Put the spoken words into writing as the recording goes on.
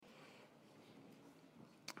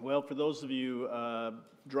Well, for those of you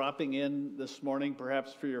dropping in this morning,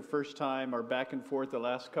 perhaps for your first time or back and forth the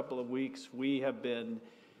last couple of weeks, we have been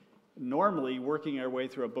normally working our way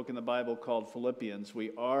through a book in the Bible called Philippians. We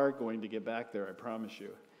are going to get back there, I promise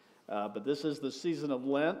you. But this is the season of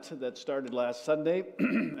Lent that started last Sunday,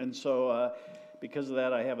 and so because of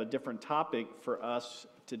that, I have a different topic for us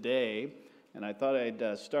today, and I thought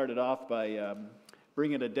I'd start it off by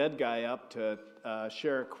bringing a dead guy up to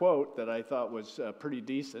share a quote that I thought was pretty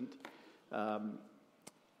decent.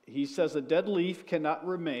 He says, "A dead leaf cannot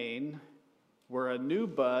remain where a new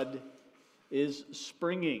bud is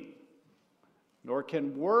springing, nor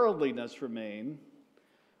can worldliness remain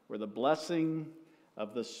where the blessing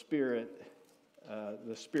of the Spirit,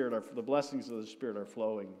 the blessings of the Spirit are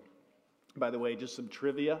flowing." By the way, just some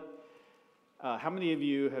trivia. How many of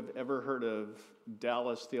you have ever heard of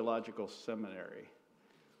Dallas Theological Seminary?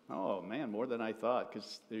 Oh man, more than I thought,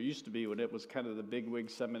 because there used to be when it was kind of the bigwig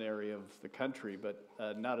seminary of the country, but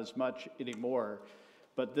not as much anymore.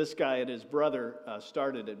 But this guy and his brother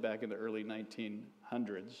started it back in the early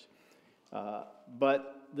 1900s.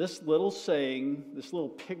 But this little saying, this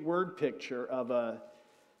little word picture of a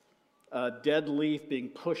dead leaf being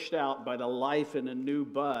pushed out by the life in a new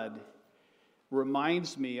bud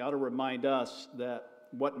reminds me, ought to remind us, that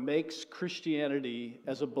what makes Christianity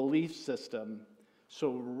as a belief system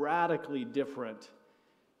so radically different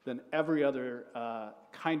than every other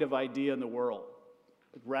kind of idea in the world.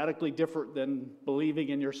 Radically different than believing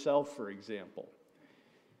in yourself, for example.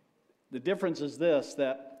 The difference is this,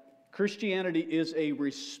 that Christianity is a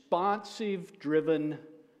responsive-driven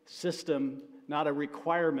system, not a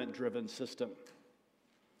requirement-driven system.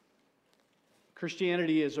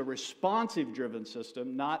 Christianity is a responsive-driven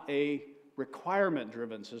system, not a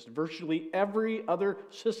requirement-driven system. Virtually every other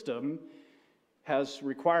system has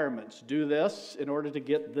requirements. Do this in order to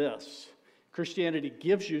get this. Christianity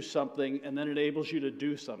gives you something and then enables you to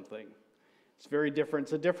do something. It's very different.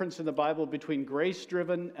 It's a difference in the Bible between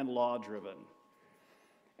grace-driven and law-driven.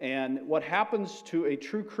 And what happens to a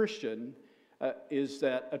true Christian is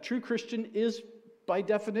that a true Christian is, by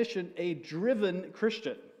definition, a driven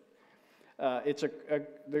Christian.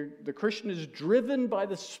 The Christian is driven by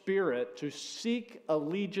the Spirit to seek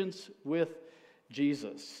allegiance with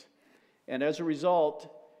Jesus. And as a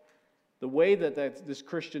result, the way that this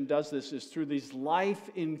Christian does this is through these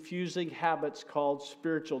life-infusing habits called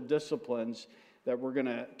spiritual disciplines that we're going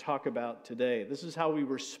to talk about today. This is how we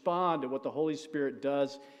respond to what the Holy Spirit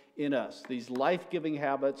does in us, these life-giving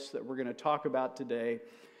habits that we're going to talk about today.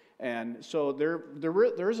 And so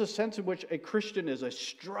there is a sense in which a Christian is a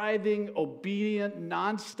striving, obedient,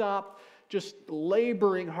 nonstop, just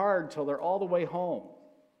laboring hard till they're all the way home.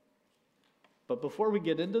 But before we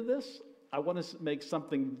get into this, I want to make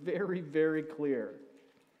something very, very clear.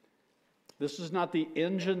 This is not the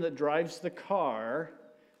engine that drives the car.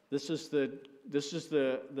 This is the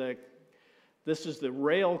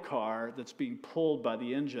rail car that's being pulled by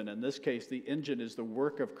the engine. In this case, the engine is the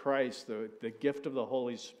work of Christ, the gift of the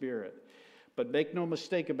Holy Spirit. But make no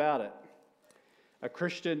mistake about it. A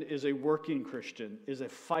Christian is a working Christian, is a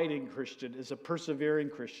fighting Christian, is a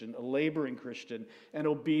persevering Christian, a laboring Christian, an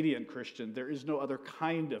obedient Christian. There is no other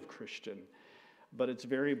kind of Christian. But it's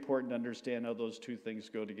very important to understand how those two things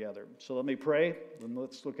go together. So let me pray, and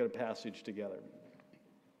let's look at a passage together.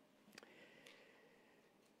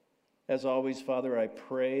 As always, Father, I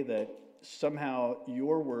pray that somehow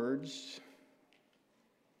your words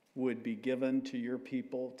would be given to your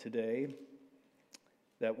people today,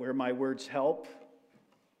 that where my words help,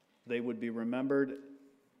 they would be remembered,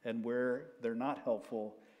 and where they're not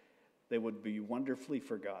helpful, they would be wonderfully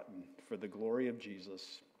forgotten for the glory of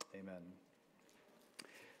Jesus. Amen.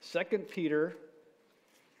 2 Peter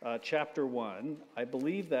chapter 1, I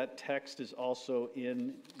believe that text is also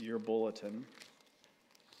in your bulletin.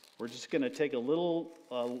 We're just going to take a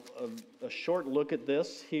short look at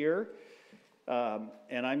this here, and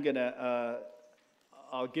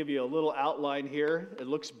I'll give you a little outline here. It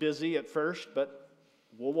looks busy at first, but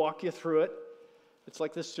we'll walk you through it. It's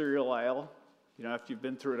like the cereal aisle. You know, after you've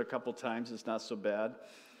been through it a couple times, it's not so bad.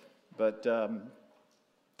 But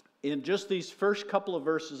in just these first couple of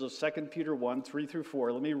verses of 2 Peter 1, 3 through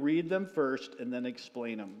 4, let me read them first and then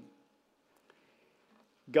explain them.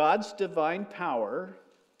 God's divine power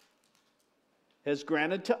has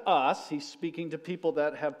granted to us, he's speaking to people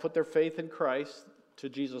that have put their faith in Christ, to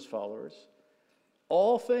Jesus followers,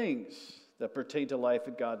 all things that pertain to life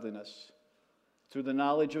and godliness, through the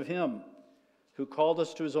knowledge of him who called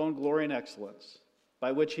us to his own glory and excellence,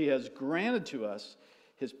 by which he has granted to us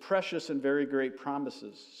his precious and very great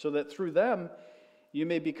promises, so that through them you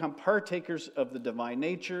may become partakers of the divine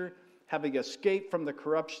nature, having escaped from the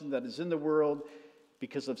corruption that is in the world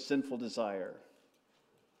because of sinful desire.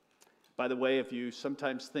 By the way, if you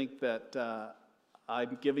sometimes think that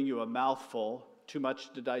I'm giving you a mouthful, too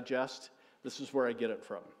much to digest, this is where I get it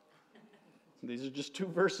from. These are just 2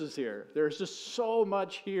 verses here. There's just so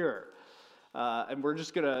much here. And we're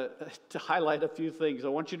just going to highlight a few things. I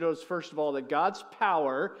want you to notice, first of all, that God's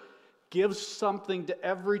power gives something to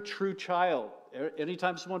every true child.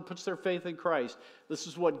 Anytime someone puts their faith in Christ, this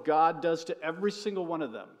is what God does to every single one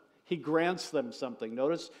of them. He grants them something.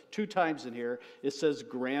 Notice 2 times in here, it says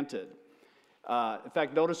granted. In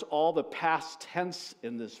fact, notice all the past tense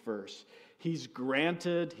in this verse. He's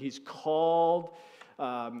granted, he's called,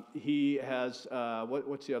 he has,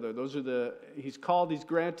 what's the other? Those are he's called, he's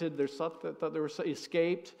granted, there's something, thought there was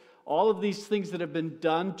escaped. All of these things that have been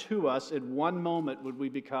done to us in one moment when we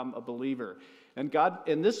become a believer. And God,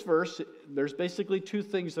 in this verse, there's basically 2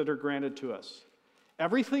 things that are granted to us.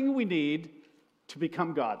 Everything we need to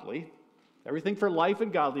become godly, everything for life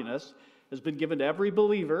and godliness has been given to every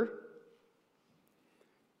believer.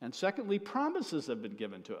 And secondly, promises have been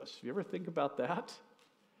given to us. You ever think about that?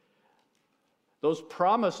 Those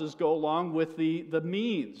promises go along with the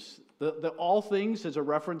means. The all things is a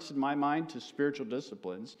reference in my mind to spiritual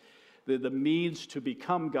disciplines, the means to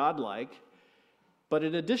become godlike. But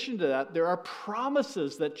in addition to that, there are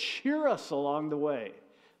promises that cheer us along the way.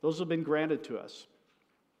 Those have been granted to us.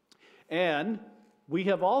 And we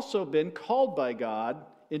have also been called by God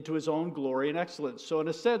into his own glory and excellence. So in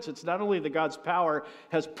a sense, it's not only that God's power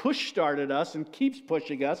has push-started us and keeps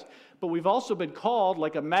pushing us, but we've also been called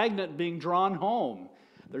like a magnet being drawn home.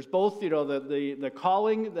 There's both, the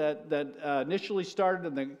calling that initially started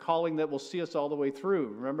and the calling that will see us all the way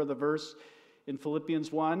through. Remember the verse in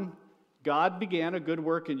Philippians 1? God began a good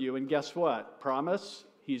work in you, and guess what? Promise,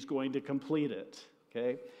 he's going to complete it,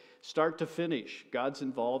 okay? Start to finish, God's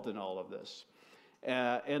involved in all of this.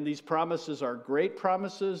 And these promises are great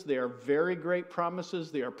promises. They are very great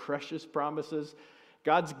promises. They are precious promises.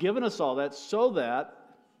 God's given us all that so that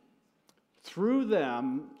through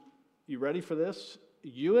them, you ready for this?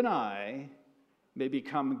 You and I may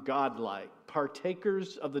become godlike,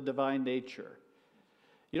 partakers of the divine nature.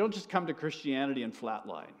 You don't just come to Christianity and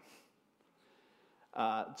flatline.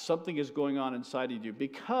 Something is going on inside of you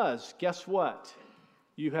because, guess what?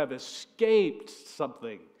 You have escaped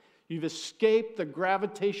something. You've escaped the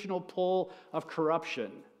gravitational pull of corruption.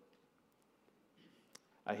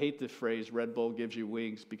 I hate the phrase, Red Bull gives you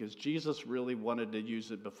wings, because Jesus really wanted to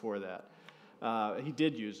use it before that. He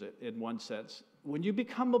did use it in one sense. When you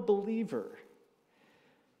become a believer,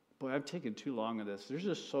 boy, I've taken too long on this. There's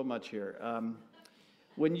just so much here.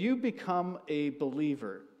 When you become a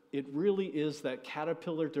believer, it really is that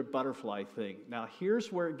caterpillar to butterfly thing. Now,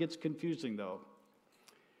 here's where it gets confusing, though.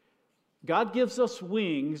 God gives us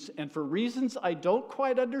wings, and for reasons I don't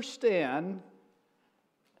quite understand,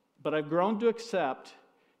 but I've grown to accept,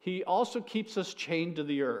 he also keeps us chained to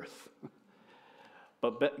the earth.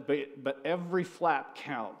 But every flap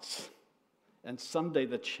counts, and someday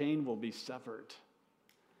the chain will be severed,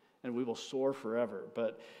 and we will soar forever.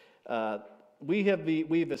 But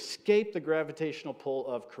we've escaped the gravitational pull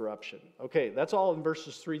of corruption. Okay, that's all in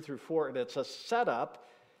verses 3 through 4, and it's a setup.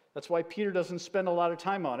 That's why Peter doesn't spend a lot of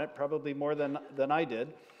time on it, probably more than I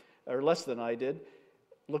did, or less than I did.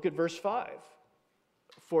 Look at verse 5.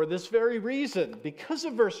 For this very reason, because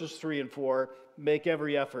of verses 3 and 4, make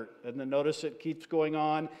every effort. And then notice it keeps going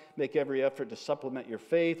on. Make every effort to supplement your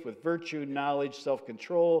faith with virtue, knowledge,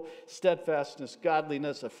 self-control, steadfastness,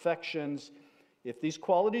 godliness, affections. If these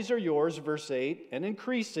qualities are yours, verse 8, and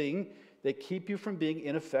increasing, they keep you from being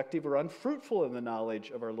ineffective or unfruitful in the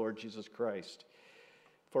knowledge of our Lord Jesus Christ.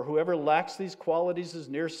 For whoever lacks these qualities is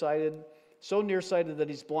nearsighted, so nearsighted that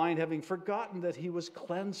he's blind, having forgotten that he was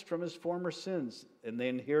cleansed from his former sins. And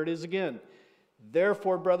then here it is again.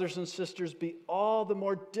 Therefore, brothers and sisters, be all the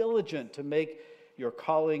more diligent to make your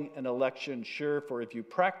calling and election sure. For if you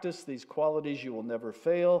practice these qualities, you will never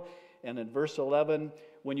fail. And in verse 11,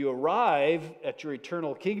 when you arrive at your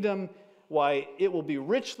eternal kingdom, why, it will be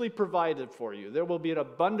richly provided for you. There will be an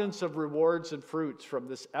abundance of rewards and fruits from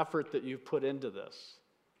this effort that you've put into this.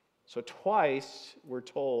 So twice we're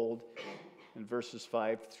told in verses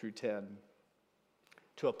 5 through 10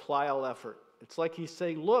 to apply all effort. It's like he's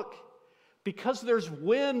saying, look, because there's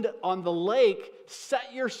wind on the lake,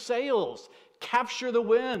 set your sails, capture the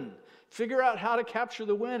wind. Figure out how to capture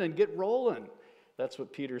the wind and get rolling. That's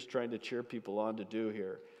what Peter's trying to cheer people on to do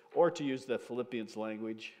here. Or to use the Philippians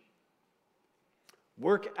language,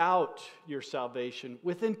 work out your salvation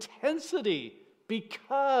with intensity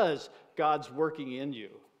because God's working in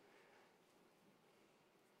you.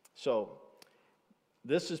 So,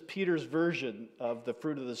 This is Peter's version of the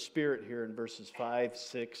fruit of the Spirit here in verses 5,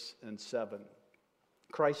 6, and 7.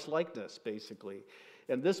 Christ-likeness, basically.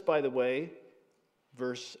 And this, by the way,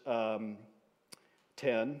 verse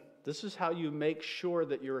 10, this is how you make sure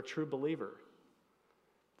that you're a true believer.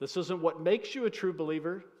 This isn't what makes you a true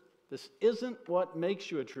believer. This isn't what makes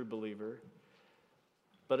you a true believer.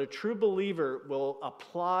 But a true believer will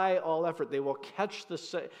apply all effort. They will catch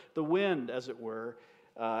the wind, as it were.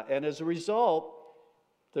 And as a result,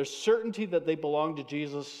 their certainty that they belong to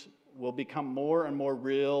Jesus will become more and more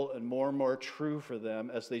real and more true for them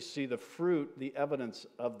as they see the fruit, the evidence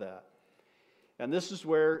of that. And this is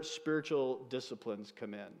where spiritual disciplines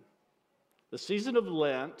come in. The season of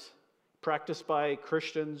Lent, practiced by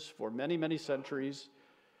Christians for many, many centuries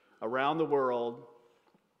around the world,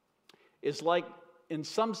 is like, in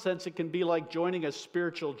some sense, it can be like joining a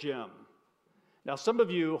spiritual gym. Now, some of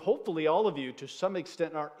you, hopefully all of you, to some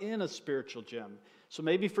extent, are in a spiritual gym. So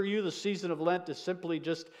maybe for you, the season of Lent is simply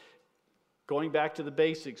just going back to the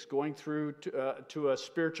basics, going through to a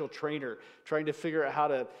spiritual trainer, trying to figure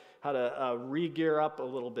out how to re-gear up a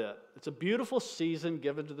little bit. It's a beautiful season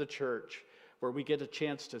given to the church where we get a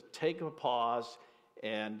chance to take a pause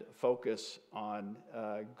and focus on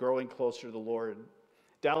growing closer to the Lord.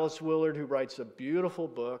 Dallas Willard, who writes a beautiful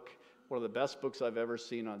book, one of the best books I've ever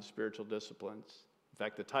seen on spiritual disciplines. In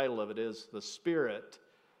fact, the title of it is The Spirit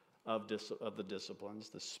of the Disciplines,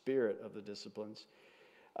 The Spirit of the Disciplines,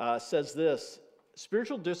 says this: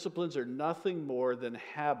 spiritual disciplines are nothing more than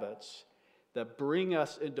habits that bring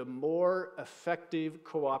us into more effective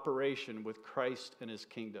cooperation with Christ and his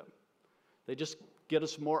kingdom. They just get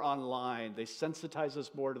us more online. They sensitize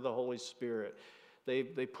us more to the Holy Spirit. They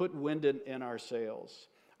put wind in our sails.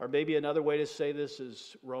 Or maybe another way to say this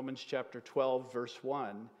is Romans chapter 12, verse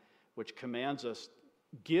 1, which commands us,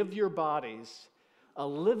 give your bodies a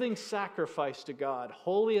living sacrifice to God,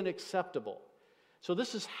 holy and acceptable. So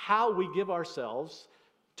this is how we give ourselves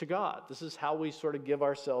to God. This is how we sort of give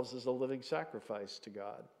ourselves as a living sacrifice to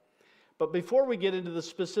God. But before we get into the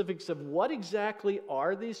specifics of what exactly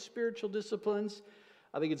are these spiritual disciplines,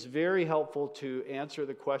 I think it's very helpful to answer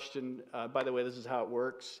the question, by the way, this is how it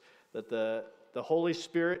works, that the Holy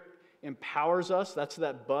Spirit empowers us. That's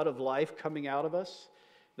that bud of life coming out of us.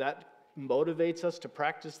 That motivates us to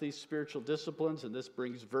practice these spiritual disciplines, and this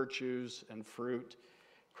brings virtues and fruit,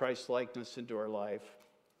 Christ-likeness into our life.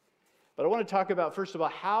 But I want to talk about, first of all,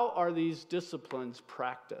 how are these disciplines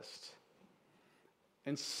practiced?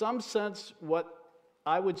 In some sense, what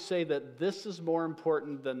I would say that this is more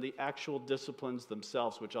important than the actual disciplines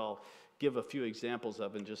themselves, which I'll give a few examples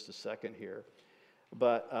of in just a second here.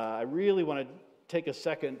 But I really want to take a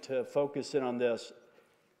second to focus in on this.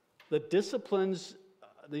 The disciplines,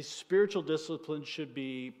 these spiritual disciplines, should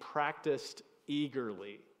be practiced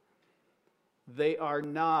eagerly. They are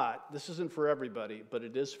not, this isn't for everybody, but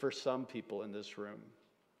it is for some people in this room.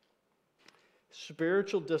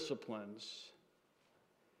 Spiritual disciplines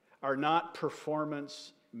are not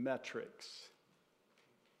performance metrics.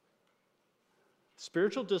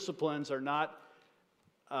 Spiritual disciplines are not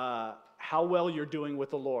how well you're doing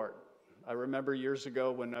with the Lord. I remember years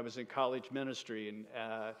ago when I was in college ministry, and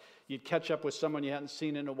you'd catch up with someone you hadn't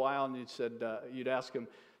seen in a while, and you'd ask them,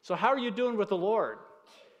 so how are you doing with the Lord?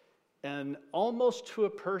 And almost to a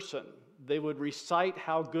person, they would recite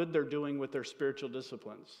how good they're doing with their spiritual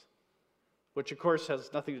disciplines, which of course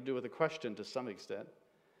has nothing to do with the question to some extent.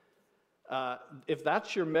 If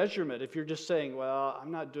that's your measurement, if you're just saying, well,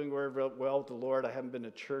 I'm not doing very well with the Lord, I haven't been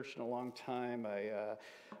to church in a long time,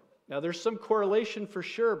 now there's some correlation for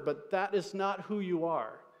sure, but that is not who you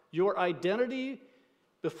are. Your identity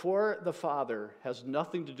before the Father has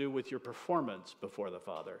nothing to do with your performance before the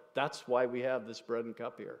Father. That's why we have this bread and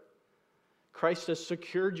cup here. Christ has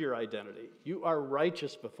secured your identity. You are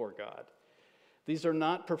righteous before God. These are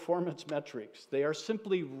not performance metrics. They are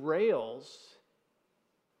simply rails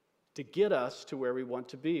to get us to where we want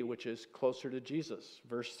to be, which is closer to Jesus.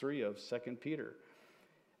 Verse 3 of 2 Peter.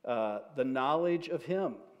 The knowledge of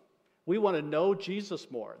him. We want to know Jesus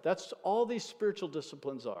more. That's all these spiritual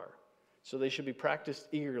disciplines are. So they should be practiced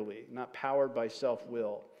eagerly, not powered by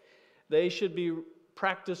self-will. They should be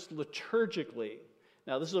practiced liturgically.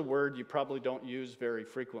 Now, this is a word you probably don't use very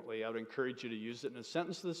frequently. I would encourage you to use it in a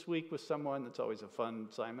sentence this week with someone. That's always a fun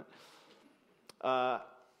assignment.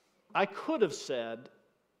 I could have said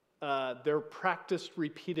they're practiced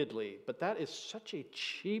repeatedly, but that is such a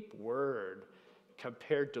cheap word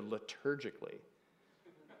compared to liturgically.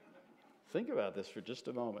 Think about this for just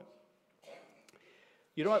a moment.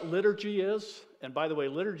 You know what liturgy is? And by the way,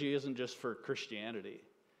 liturgy isn't just for Christianity.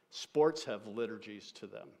 Sports have liturgies to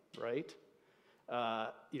them, right?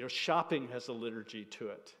 Shopping has a liturgy to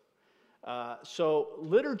it. So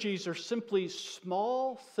liturgies are simply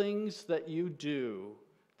small things that you do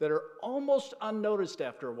that are almost unnoticed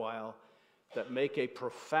after a while that make a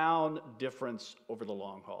profound difference over the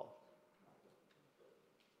long haul.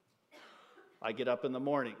 I get up in the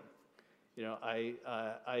morning.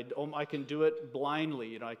 I can do it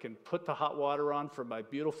blindly. I can put the hot water on from my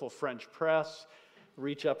beautiful French press,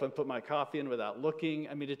 reach up and put my coffee in without looking.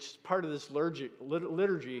 It's part of this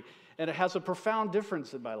liturgy, and it has a profound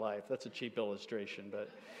difference in my life. That's a cheap illustration, but...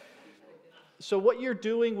 So what you're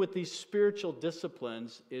doing with these spiritual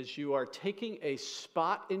disciplines is you are taking a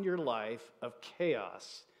spot in your life of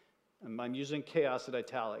chaos, and I'm using chaos in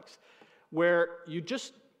italics, where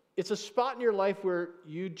it's a spot in your life where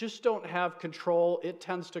you just don't have control. It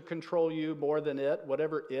tends to control you more than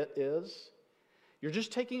whatever it is. You're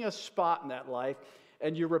just taking a spot in that life,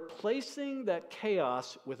 and you're replacing that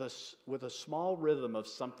chaos with a small rhythm of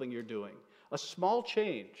something you're doing, a small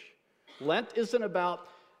change. Lent isn't about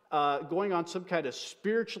going on some kind of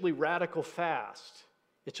spiritually radical fast.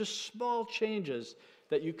 It's just small changes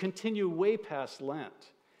that you continue way past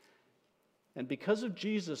Lent. And because of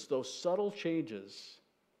Jesus, those subtle changes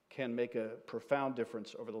can make a profound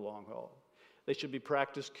difference over the long haul. They should be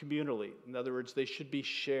practiced communally. In other words, they should be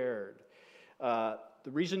shared. The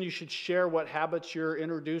reason you should share what habits you're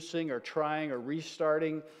introducing or trying or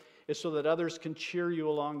restarting is so that others can cheer you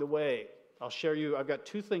along the way. I've got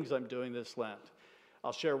 2 things I'm doing this Lent.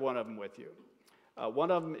 I'll share one of them with you. One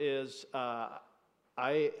of them is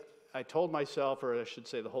I told myself, or I should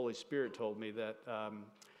say the Holy Spirit told me, that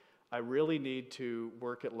I really need to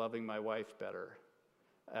work at loving my wife better.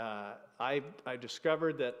 I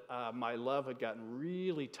discovered that my love had gotten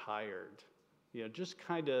really tired, just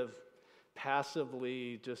kind of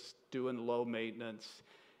passively just doing low maintenance.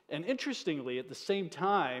 And interestingly, at the same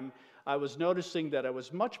time, I was noticing that I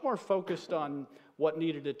was much more focused on what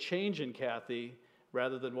needed to change in Kathy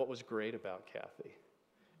rather than what was great about Kathy.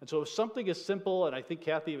 And so it was something as simple, and I think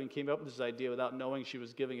Kathy even came up with this idea without knowing she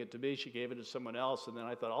was giving it to me. She gave it to someone else, and then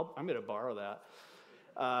I thought, I'm going to borrow that.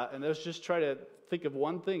 And I was just trying to think of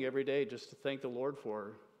one thing every day just to thank the Lord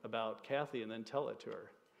for about Kathy and then tell it to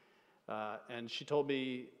her. And she told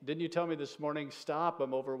me, "Didn't you tell me this morning, stop,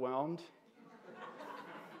 I'm overwhelmed?"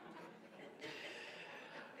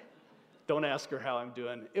 Don't ask her how I'm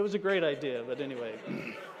doing. It was a great idea, but anyway.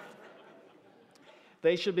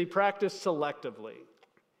 They should be practiced selectively.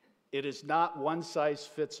 It is not one size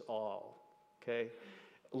fits all, okay?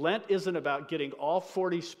 Lent isn't about getting all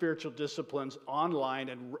 40 spiritual disciplines online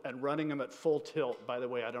and running them at full tilt. By the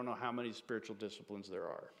way, I don't know how many spiritual disciplines there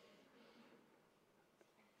are.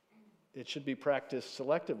 It should be practiced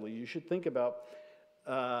selectively. You should think about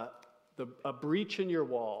a breach in your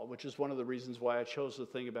wall, which is one of the reasons why I chose the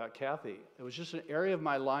thing about Kathy. It was just an area of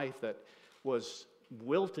my life that was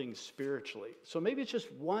wilting spiritually. So maybe it's just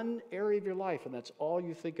one area of your life, and that's all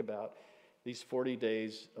you think about these 40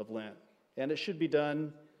 days of Lent. And it should be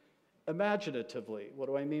done imaginatively. What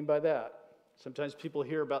do I mean by that? Sometimes people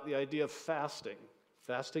hear about the idea of fasting.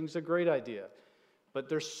 Fasting's a great idea, but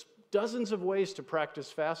there's dozens of ways to practice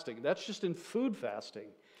fasting. That's just in food fasting.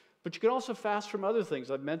 But you can also fast from other things.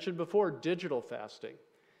 I've mentioned before, digital fasting.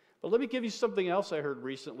 But let me give you something else I heard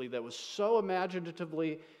recently that was so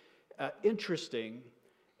imaginatively interesting,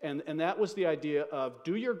 and that was the idea of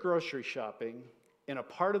do your grocery shopping in a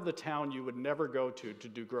part of the town you would never go to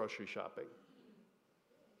do grocery shopping.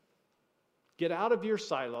 Get out of your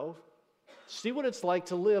silo, see what it's like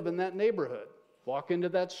to live in that neighborhood. Walk into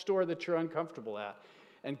that store that you're uncomfortable at,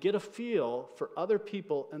 and get a feel for other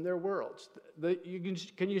people and their worlds.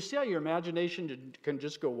 Can you see how your imagination can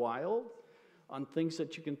just go wild on things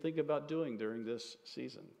that you can think about doing during this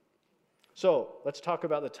season? So let's talk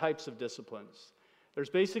about the types of disciplines. There's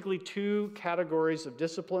basically 2 categories of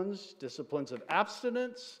disciplines: disciplines of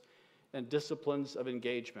abstinence and disciplines of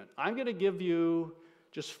engagement. I'm going to give you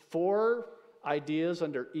just 4 ideas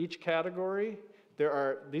under each category.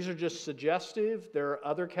 These are just suggestive. There are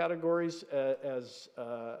other categories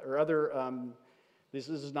this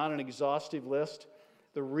is not an exhaustive list.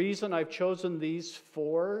 The reason I've chosen these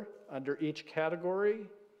 4 under each category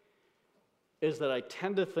is that I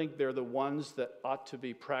tend to think they're the ones that ought to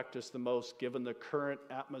be practiced the most given the current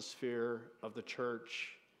atmosphere of the church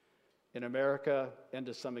in America and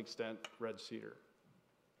to some extent Red Cedar.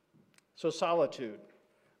 So solitude,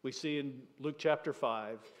 we see in Luke chapter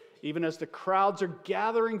 5, even as the crowds are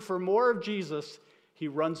gathering for more of Jesus, he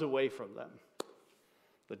runs away from them.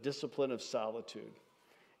 The discipline of solitude.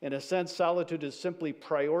 In a sense, solitude is simply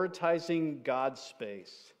prioritizing God's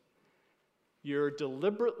space. You're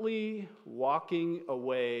deliberately walking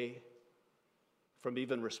away from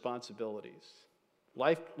even responsibilities.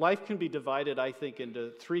 Life can be divided, I think,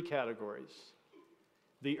 into three categories: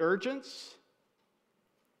 the urgents,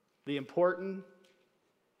 the important,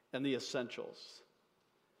 and the essentials.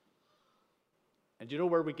 And you know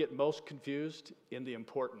where we get most confused? In the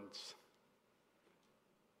importance.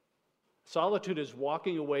 Solitude is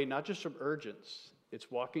walking away not just from urgents, it's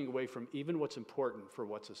walking away from even what's important for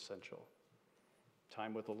what's essential.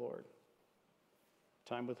 Time with the Lord.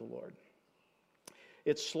 Time with the Lord.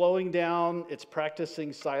 It's slowing down, it's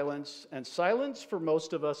practicing silence, and silence for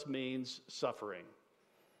most of us means suffering.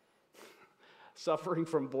 Suffering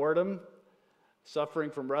from boredom, suffering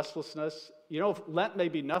from restlessness. You know, Lent may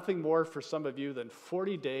be nothing more for some of you than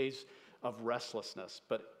 40 days of restlessness,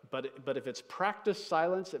 but if it's practiced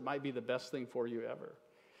silence, it might be the best thing for you ever.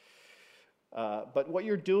 But what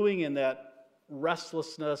you're doing in that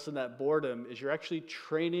restlessness and that boredom is you're actually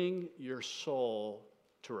training your soul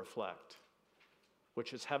to reflect,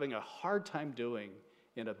 which is having a hard time doing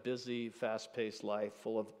in a busy, fast-paced life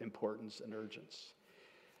full of importance and urgence.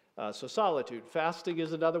 So solitude. Fasting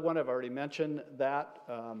is another one. I've already mentioned that.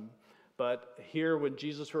 But here when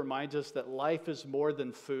Jesus reminds us that life is more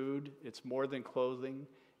than food, it's more than clothing,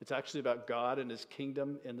 it's actually about God and his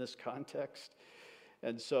kingdom in this context.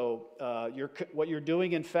 And so what you're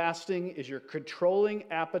doing in fasting is you're controlling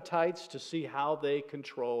appetites to see how they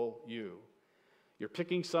control you. You're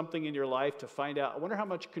picking something in your life to find out, I wonder how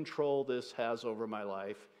much control this has over my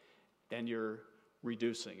life, and you're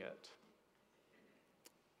reducing it.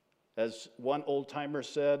 As one old-timer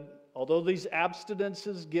said, although these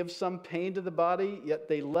abstinences give some pain to the body, yet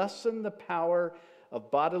they lessen the power of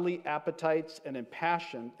bodily appetites and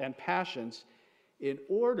passions in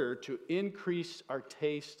order to increase our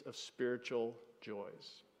taste of spiritual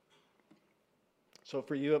joys. So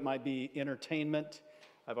for you, it might be entertainment.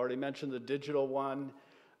 I've already mentioned the digital one.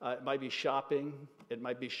 It might be shopping. It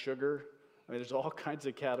might be sugar. I mean, there's all kinds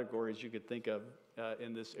of categories you could think of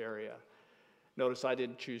in this area. Notice I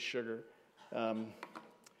didn't choose sugar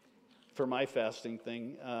for my fasting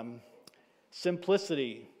thing.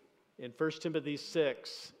 Simplicity. In 1 Timothy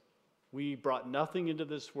 6, we brought nothing into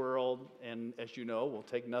this world, and as you know, we'll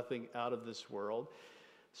take nothing out of this world.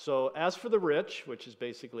 So as for the rich, which is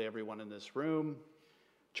basically everyone in this room,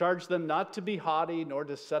 charge them not to be haughty, nor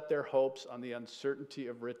to set their hopes on the uncertainty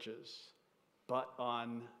of riches, but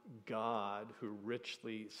on God who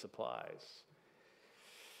richly supplies.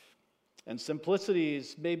 And simplicity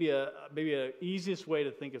is maybe a easiest way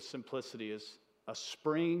to think of simplicity is a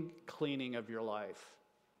spring cleaning of your life.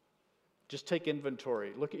 Just take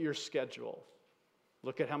inventory. Look at your schedule.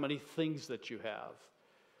 Look at how many things that you have.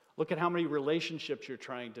 Look at how many relationships you're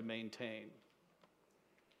trying to maintain.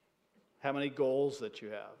 How many goals that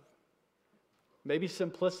you have. Maybe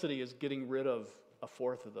simplicity is getting rid of a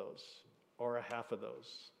fourth of those or a half of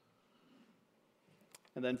those.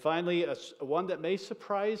 And then finally, one that may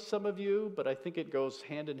surprise some of you, but I think it goes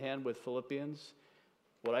hand in hand with Philippians,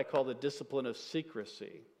 what I call the discipline of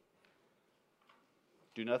secrecy.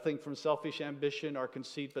 Do nothing from selfish ambition or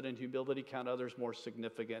conceit, but in humility count others more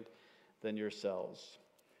significant than yourselves.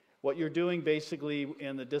 What you're doing basically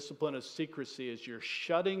in the discipline of secrecy is you're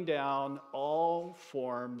shutting down all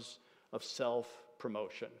forms of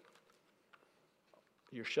self-promotion.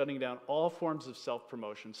 You're shutting down all forms of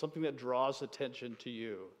self-promotion, something that draws attention to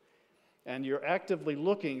you. And you're actively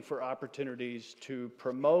looking for opportunities to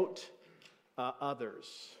promote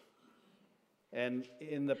others. And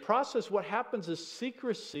in the process, what happens is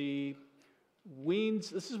secrecy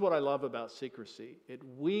this is what I love about secrecy. It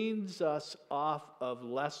weans us off of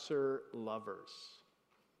lesser lovers.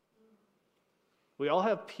 We all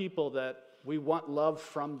have people that we want love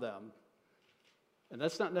from them. And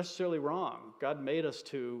that's not necessarily wrong. God made us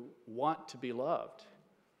to want to be loved.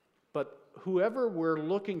 But whoever we're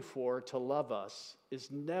looking for to love us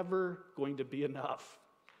is never going to be enough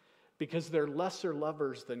because they're lesser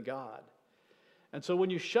lovers than God. And so when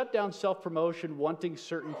you shut down self-promotion, wanting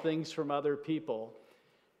certain things from other people,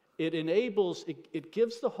 it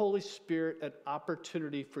gives the Holy Spirit an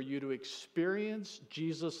opportunity for you to experience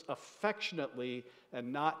Jesus affectionately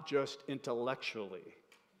and not just intellectually.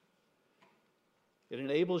 It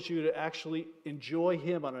enables you to actually enjoy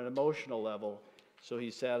him on an emotional level so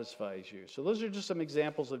he satisfies you. So those are just some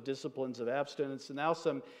examples of disciplines of abstinence. And now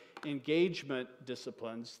some engagement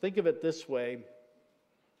disciplines. Think of it this way.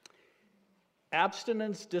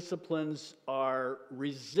 Abstinence disciplines are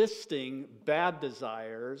resisting bad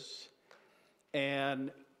desires, and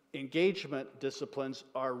engagement disciplines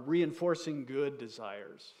are reinforcing good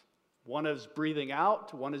desires. One is breathing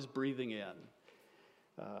out, one is breathing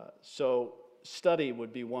in. So study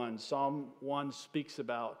would be one. Psalm 1 speaks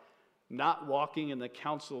about not walking in the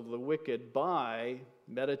counsel of the wicked by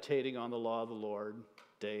meditating on the law of the Lord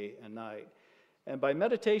day and night. And by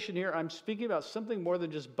meditation here, I'm speaking about something more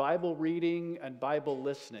than just Bible reading and Bible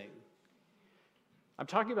listening. I'm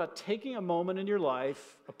talking about taking a moment in your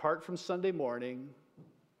life, apart from Sunday morning,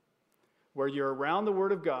 where you're around the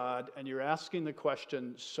Word of God and you're asking the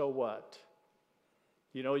question, so what?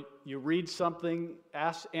 You know, you read something,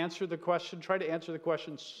 answer the question, try to answer the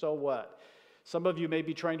question, so what? Some of you may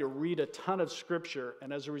be trying to read a ton of Scripture,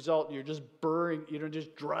 and as a result, you're just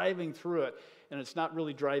just driving through it, and it's not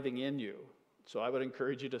really driving in you. So I would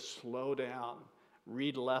encourage you to slow down,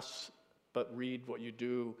 read less, but read what you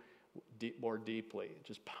do more deeply.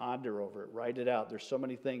 Just ponder over it, write it out. There's so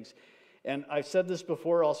many things. And I've said this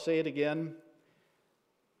before, I'll say it again.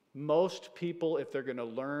 Most people, if they're going to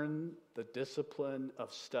learn the discipline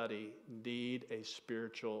of study, need a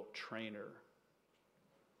spiritual trainer.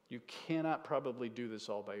 You cannot probably do this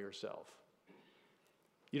all by yourself.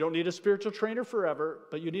 You don't need a spiritual trainer forever,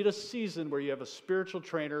 but you need a season where you have a spiritual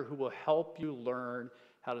trainer who will help you learn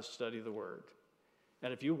how to study the Word.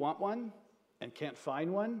 And if you want one and can't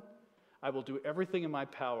find one, I will do everything in my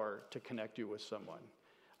power to connect you with someone.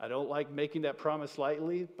 I don't like making that promise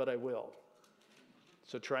lightly, but I will.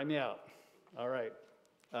 So try me out. All right.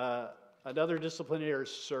 Another discipline here is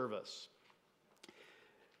service.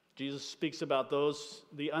 Jesus speaks about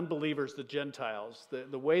the unbelievers, the Gentiles.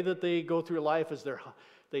 The way that they go through life is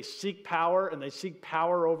they seek power, and they seek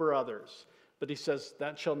power over others. But he says,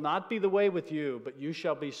 that shall not be the way with you, but you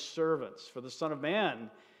shall be servants. For the Son of Man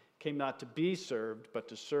came not to be served, but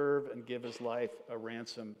to serve and give his life a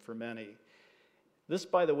ransom for many. This,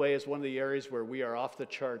 by the way, is one of the areas where we are off the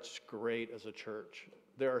charts great as a church.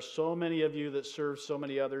 There are so many of you that serve so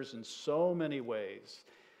many others in so many ways.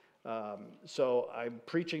 So I'm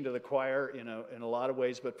preaching to the choir in a lot of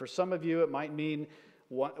ways, but for some of you it might mean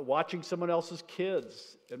watching someone else's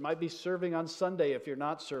kids. It might be serving on Sunday if you're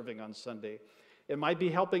not serving on Sunday. It might be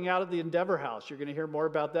helping out at the Endeavor House. You're going to hear more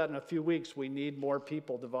about that in a few weeks. We need more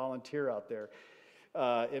people to volunteer out there.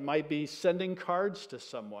 It might be sending cards to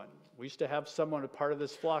someone. We used to have someone, a part of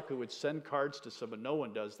this flock, who would send cards to someone. No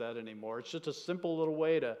one does that anymore. It's just a simple little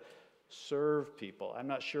way to serve people. I'm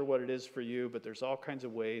not sure what it is for you, but there's all kinds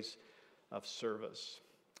of ways of service.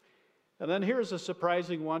 And then here's a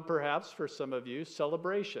surprising one, perhaps, for some of you,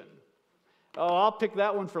 celebration. Oh, I'll pick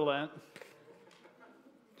that one for Lent.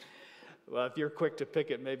 Well, if you're quick to pick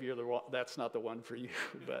it, maybe that's not the one for you.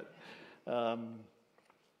 But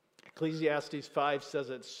Ecclesiastes 5 says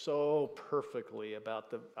it so perfectly about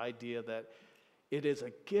the idea that it is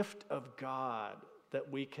a gift of God that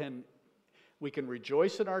we can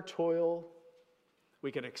rejoice in our toil,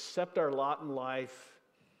 we can accept our lot in life,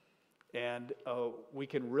 and we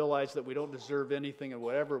can realize that we don't deserve anything, and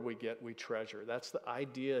whatever we get, we treasure. That's the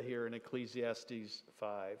idea here in Ecclesiastes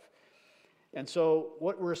 5. And so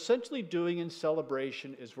what we're essentially doing in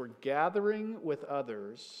celebration is we're gathering with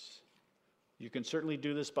others. You can certainly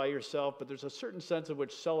do this by yourself, but there's a certain sense in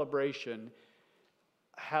which celebration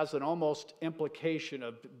has an almost implication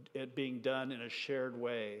of it being done in a shared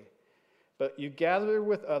way. But you gather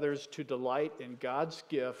with others to delight in God's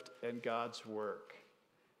gift and God's work.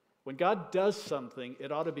 When God does something,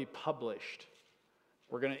 it ought to be published.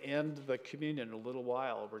 We're going to end the communion in a little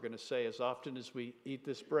while. We're going to say, as often as we eat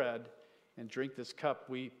this bread and drink this cup,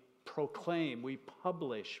 we proclaim, we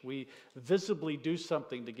publish, we visibly do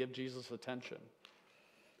something to give Jesus attention.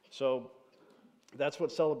 So that's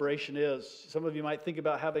what celebration is. Some of you might think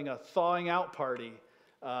about having a thawing out party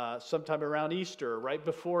sometime around Easter, right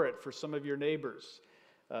before it for some of your neighbors.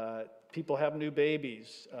 People have new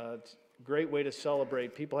babies. It's a great way to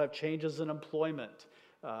celebrate. People have changes in employment.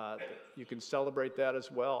 You can celebrate that as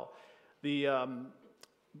well.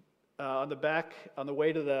 On the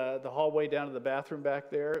way to the hallway down to the bathroom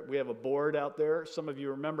back there, we have a board out there. Some of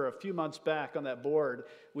you remember a few months back on that board,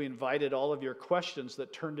 we invited all of your questions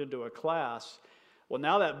that turned into a class. Well,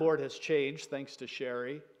 now that board has changed, thanks to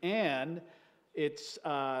Sherry, and it's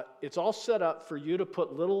all set up for you to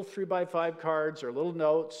put little 3x5 cards or little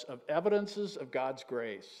notes of evidences of God's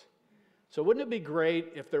grace. So wouldn't it be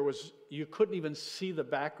great if you couldn't even see the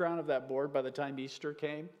background of that board by the time Easter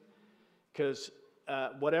came? Because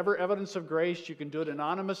whatever evidence of grace, you can do it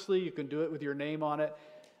anonymously, you can do it with your name on it.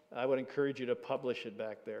 I would encourage you to publish it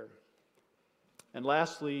back there. And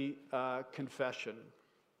lastly, confession.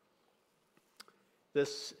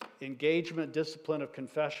 This engagement discipline of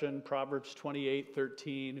confession, Proverbs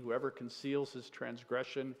 28:13, whoever conceals his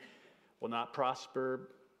transgression will not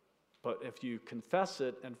prosper, but if you confess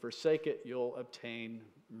it and forsake it, you'll obtain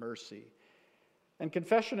mercy. And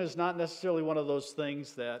confession is not necessarily one of those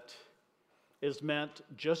things that is meant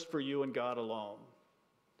just for you and God alone.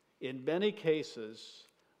 In many cases,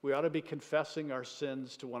 we ought to be confessing our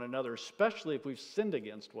sins to one another, especially if we've sinned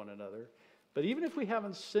against one another. But even if we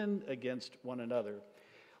haven't sinned against one another,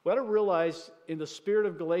 we ought to realize in the spirit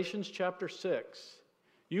of Galatians chapter 6,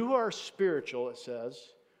 you who are spiritual, it says,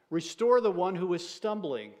 restore the one who is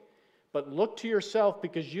stumbling, but look to yourself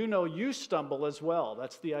because you know you stumble as well.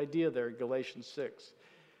 That's the idea there in Galatians 6.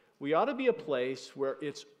 We ought to be a place where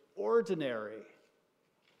it's ordinary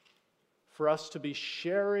for us to be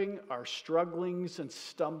sharing our strugglings and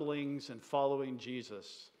stumblings and following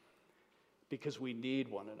Jesus because we need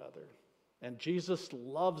one another. And Jesus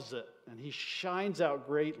loves it, and he shines out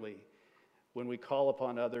greatly when we call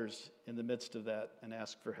upon others in the midst of that and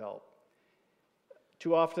ask for help.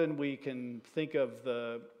 Too often we can think of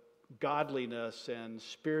the godliness and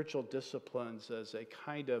spiritual disciplines as a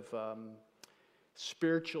kind of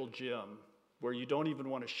spiritual gym where you don't even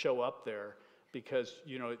want to show up there because,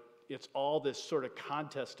 it's all this sort of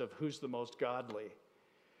contest of who's the most godly.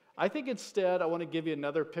 I think instead I want to give you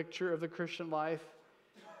another picture of the Christian life.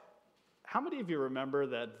 How many of you remember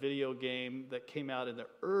that video game that came out in the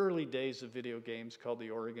early days of video games called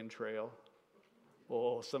the Oregon Trail?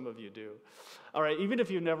 Oh, some of you do. All right, even if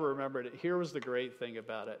you never remembered it, here was the great thing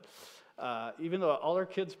about it. Even though all our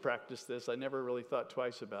kids practiced this, I never really thought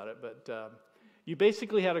twice about it, but you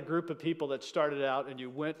basically had a group of people that started out and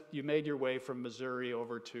you made your way from Missouri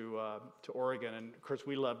over to Oregon, and of course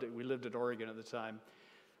we loved it. We lived in Oregon at the time.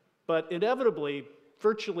 But inevitably,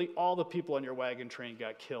 virtually all the people on your wagon train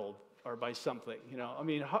got killed or by something,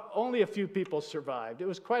 only a few people survived. It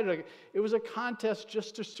was a contest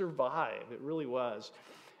just to survive. It really was.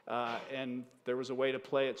 And there was a way to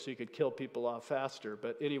play it so you could kill people off faster.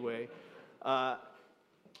 But anyway,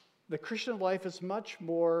 the Christian life is much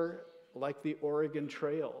more like the Oregon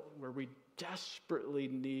Trail, where we desperately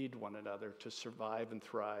need one another to survive and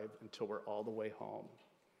thrive until we're all the way home.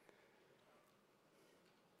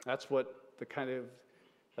 That's what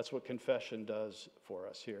confession does for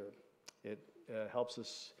us here. It helps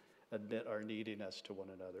us admit our neediness to one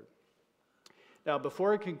another. Now,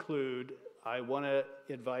 before I conclude, I want to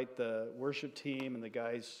invite the worship team and the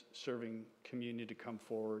guys serving communion to come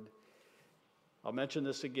forward. I'll mention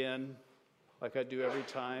this again, like I do every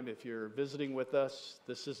time. If you're visiting with us,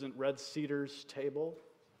 this isn't Red Cedar's table.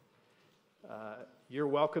 You're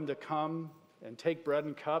welcome to come and take bread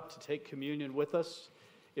and cup to take communion with us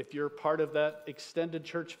if you're part of that extended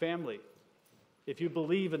church family. If you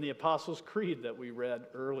believe in the Apostles' Creed that we read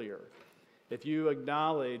earlier, if you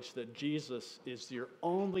acknowledge that Jesus is your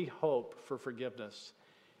only hope for forgiveness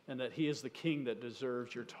and that he is the king that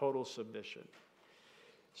deserves your total submission.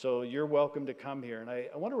 So you're welcome to come here. And I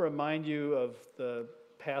want to remind you of the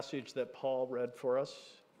passage that Paul read for us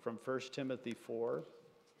from 1 Timothy 4.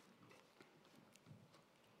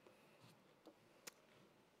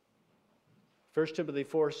 First Timothy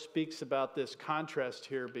 4 speaks about this contrast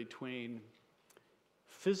here between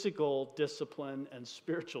physical discipline and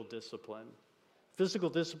spiritual discipline. Physical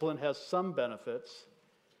discipline has some benefits,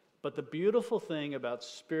 but the beautiful thing about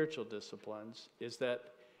spiritual disciplines is that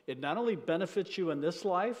it not only benefits you in this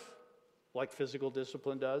life, like physical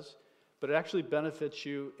discipline does, but it actually benefits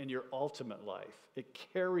you in your ultimate life. It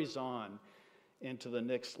carries on into the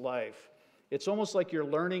next life. It's almost like you're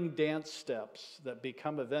learning dance steps that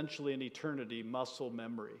become eventually in eternity muscle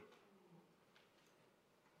memory.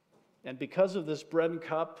 And because of this bread and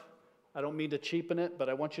cup, I don't mean to cheapen it, but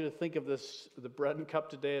I want you to think of the bread and cup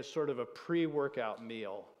today as sort of a pre-workout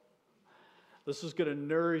meal. This is going to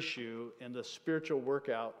nourish you in the spiritual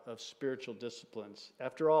workout of spiritual disciplines.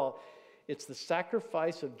 After all, it's the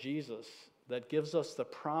sacrifice of Jesus that gives us the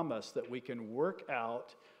promise that we can work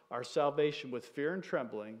out our salvation with fear and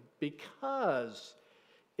trembling, because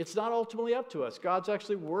it's not ultimately up to us. God's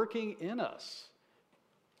actually working in us.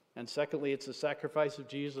 And secondly, it's the sacrifice of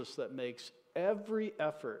Jesus that makes every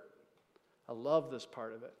effort. I love this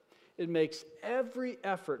part of it. It makes every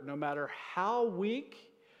effort, no matter how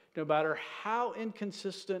weak, no matter how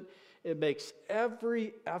inconsistent, it makes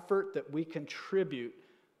every effort that we contribute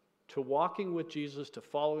to walking with Jesus, to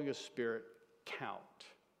following His Spirit, count.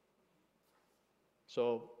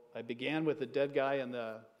 So I began with a dead guy in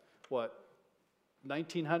the,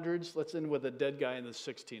 1900s? Let's end with a dead guy in the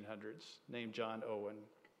 1600s named John Owen.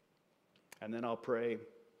 And then I'll pray,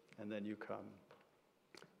 and then you come.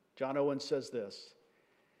 John Owen says this: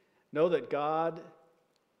 know that God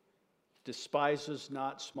despises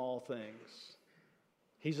not small things.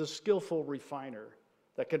 He's a skillful refiner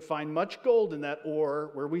that can find much gold in that ore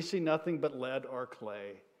where we see nothing but lead or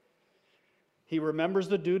clay. He remembers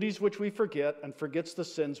the duties which we forget and forgets the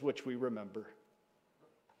sins which we remember.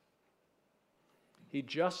 He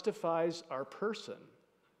justifies our person,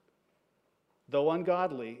 though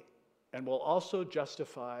ungodly, and will also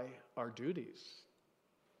justify our duties.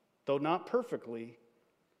 Though not perfectly,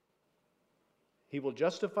 he will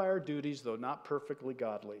justify our duties, though not perfectly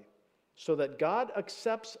godly, so that God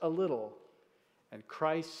accepts a little and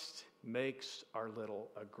Christ makes our little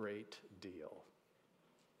a great deal.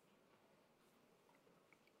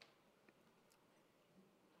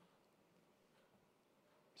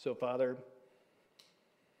 So, Father,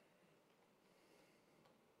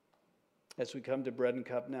 as we come to bread and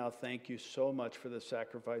cup now, thank you so much for the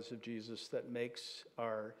sacrifice of Jesus that makes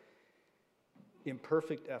our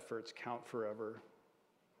imperfect efforts count forever.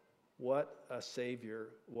 What a Savior,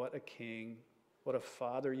 what a King, what a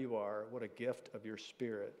Father you are, what a gift of your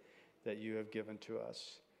Spirit that you have given to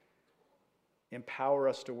us. Empower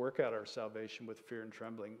us to work out our salvation with fear and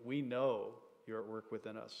trembling. We know you're at work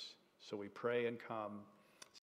within us, so we pray and come